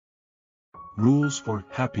Rules for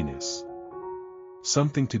happiness.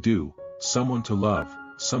 Something to do, someone to love,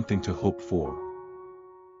 something to hope for.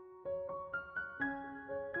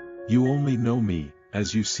 You only know me,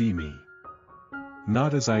 as you see me.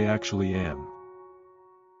 Not as I actually am.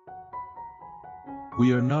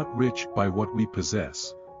 We are not rich by what we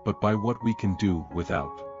possess, but by what we can do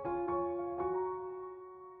without.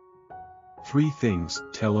 3 things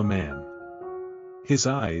tell a man: his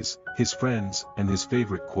eyes, his friends, and his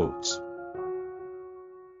favorite quotes.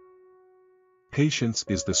 Patience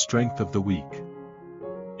is the strength of the weak.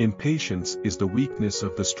 Impatience is the weakness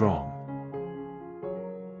of the strong.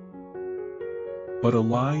 But a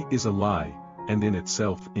lie is a lie, and in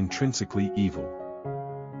itself intrinsically evil,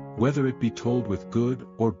 whether it be told with good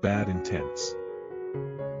or bad intents.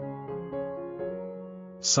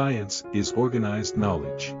 Science is organized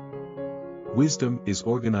knowledge. Wisdom is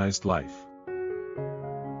organized life.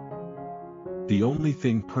 The only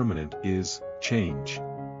thing permanent is change.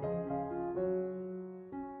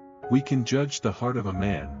 We can judge the heart of a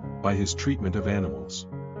man by his treatment of animals.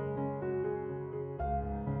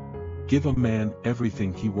 Give a man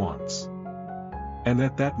everything he wants, and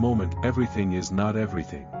at that moment everything is not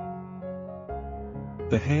everything.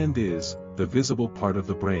 The hand is the visible part of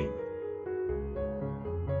the brain.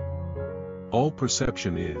 All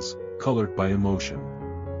perception is colored by emotion.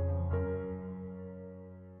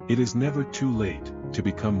 It is never too late to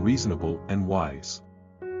become reasonable and wise.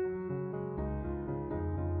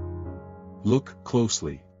 Look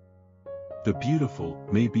closely. The beautiful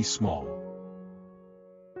may be small.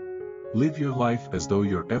 Live your life as though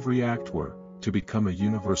your every act were to become a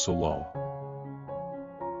universal law.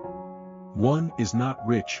 One is not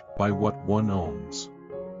rich by what one owns,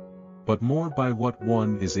 but more by what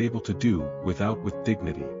one is able to do without with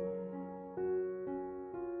dignity.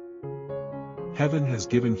 Heaven has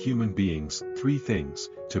given human beings 3 things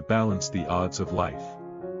to balance the odds of life: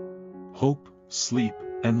 hope, sleep,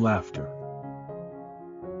 and laughter.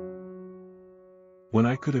 When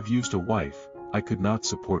I could have used a wife, I could not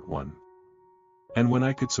support one. And when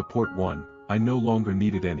I could support one, I no longer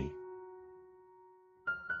needed any.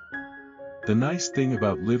 The nice thing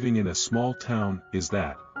about living in a small town is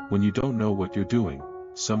that, when you don't know what you're doing,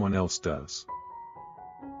 someone else does.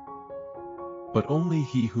 But only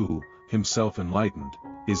he who, himself enlightened,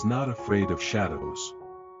 is not afraid of shadows.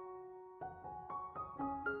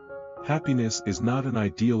 Happiness is not an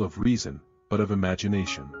ideal of reason, but of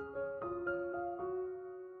imagination.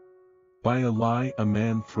 By a lie a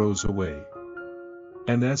man throws away,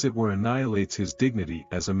 and as it were annihilates his dignity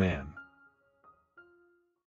as a man.